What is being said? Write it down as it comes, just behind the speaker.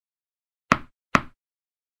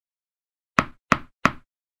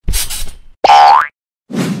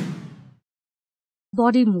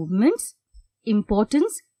body movements,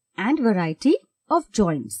 importance and variety of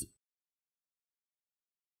joints.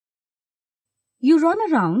 You run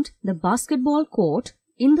around the basketball court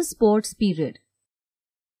in the sports period.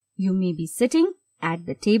 You may be sitting at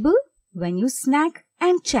the table when you snack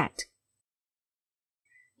and chat.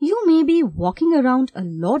 You may be walking around a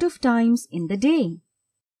lot of times in the day.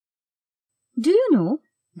 Do you know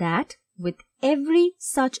that with every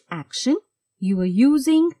such action, you are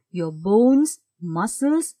using your bones,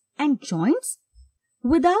 muscles and joints?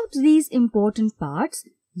 Without these important parts,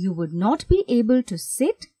 you would not be able to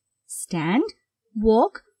sit, stand,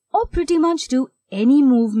 walk or pretty much do any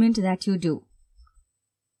movement that you do.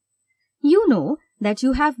 You know that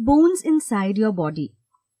you have bones inside your body.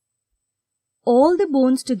 All the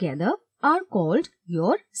bones together are called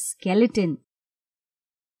your skeleton.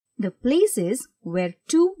 The places where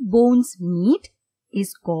two bones meet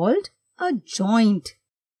is called a joint.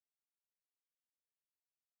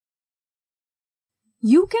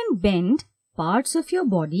 You can bend parts of your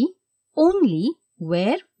body only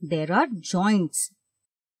where there are joints.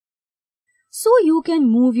 So you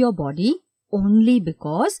can move your body only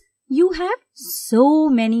because you have so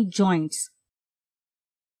many joints.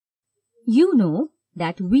 You know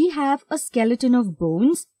that we have a skeleton of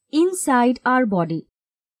bones inside our body.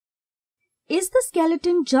 Is the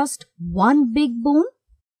skeleton just one big bone?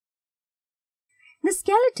 The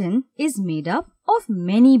skeleton is made up of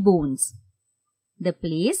many bones. The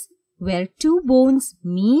place where two bones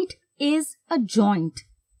meet is a joint.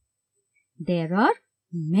 There are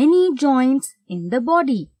many joints in the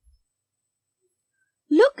body.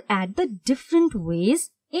 Look at the different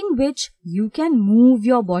ways in which you can move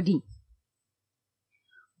your body.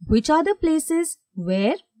 Which are the places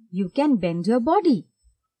where you can bend your body?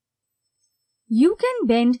 You can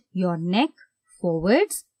bend your neck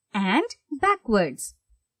forwards and backwards.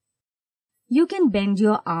 You can bend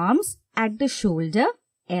your arms at the shoulder,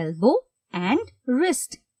 elbow and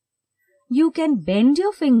wrist. You can bend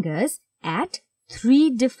your fingers at 3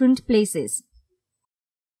 different places.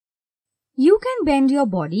 You can bend your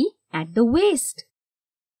body at the waist.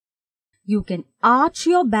 You can arch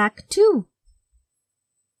your back too.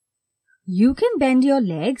 You can bend your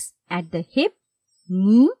legs at the hip,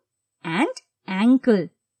 knee and ankle.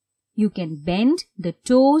 You can bend the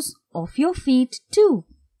toes of your feet too.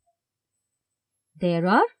 There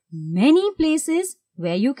are many places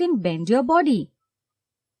where you can bend your body.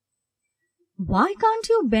 Why can't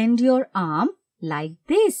you bend your arm like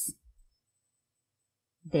this?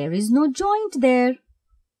 There is no joint there.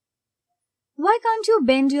 Why can't you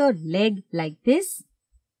bend your leg like this?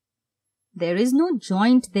 There is no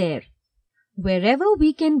joint there. Wherever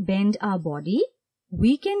we can bend our body,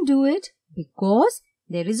 we can do it because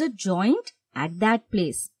there is a joint at that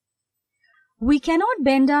place. We cannot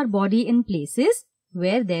bend our body in places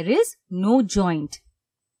where there is no joint.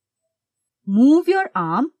 Move your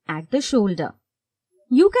arm at the shoulder.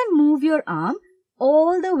 You can move your arm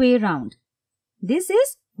all the way round. This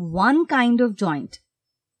is one kind of joint.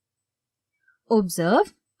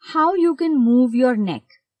 Observe how you can move your neck.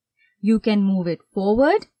 You can move it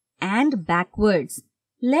forward and backwards,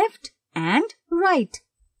 left and right.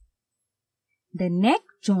 The neck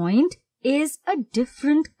joint is a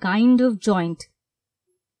different kind of joint.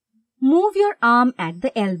 Move your arm at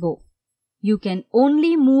the elbow. You can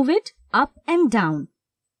only move it up and down.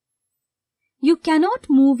 You cannot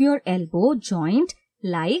move your elbow joint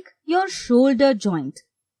like your shoulder joint.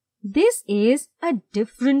 This is a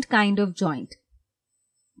different kind of joint.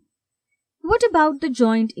 What about the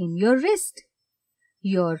joint in your wrist?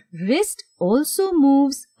 Your wrist also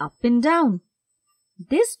moves up and down.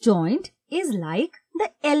 This joint is like the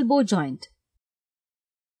elbow joint.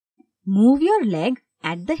 Move your leg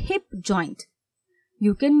at the hip joint.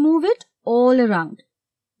 You can move it all around.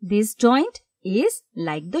 This joint is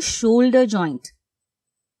like the shoulder joint.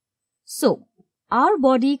 So, our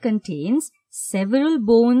body contains several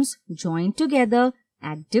bones joined together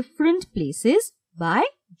at different places by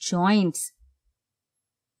joints.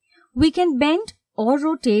 We can bend or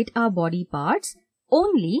rotate our body parts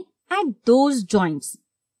only at those joints.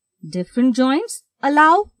 Different joints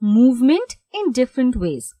allow movement in different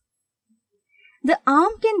ways. The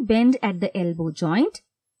arm can bend at the elbow joint.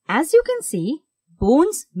 As you can see,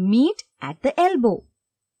 bones meet at the elbow.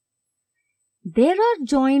 There are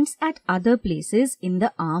joints at other places in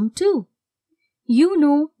the arm too. You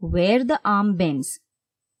know where the arm bends.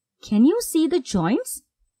 Can you see the joints?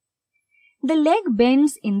 The leg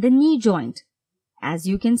bends in the knee joint. As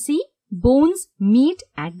you can see, bones meet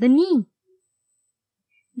at the knee.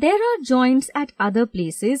 There are joints at other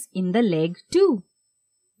places in the leg too.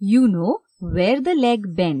 You know where the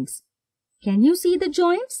leg bends. Can you see the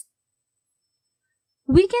joints?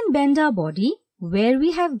 We can bend our body where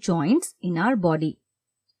we have joints in our body.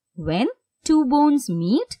 When two bones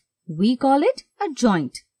meet, we call it a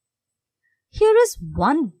joint. Here is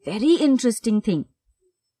one very interesting thing.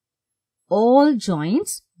 All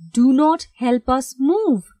joints do not help us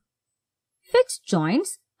move. Fixed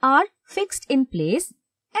joints are fixed in place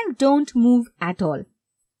and don't move at all.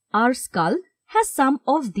 Our skull has some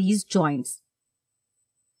of these joints.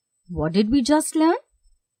 What did we just learn?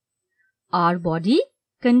 Our body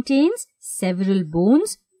contains several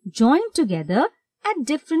bones joined together at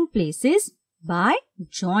different places by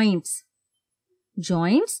joints.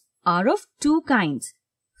 Joints are of two kinds: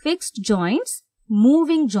 fixed joints,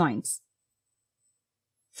 moving joints.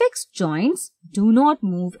 Fixed joints do not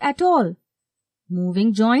move at all.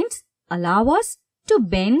 Moving joints allow us to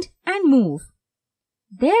bend and move.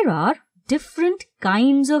 There are different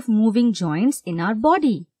kinds of moving joints in our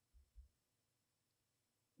body.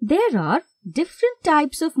 There are different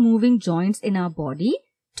types of moving joints in our body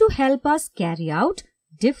to help us carry out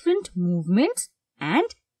different movements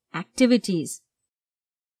and activities.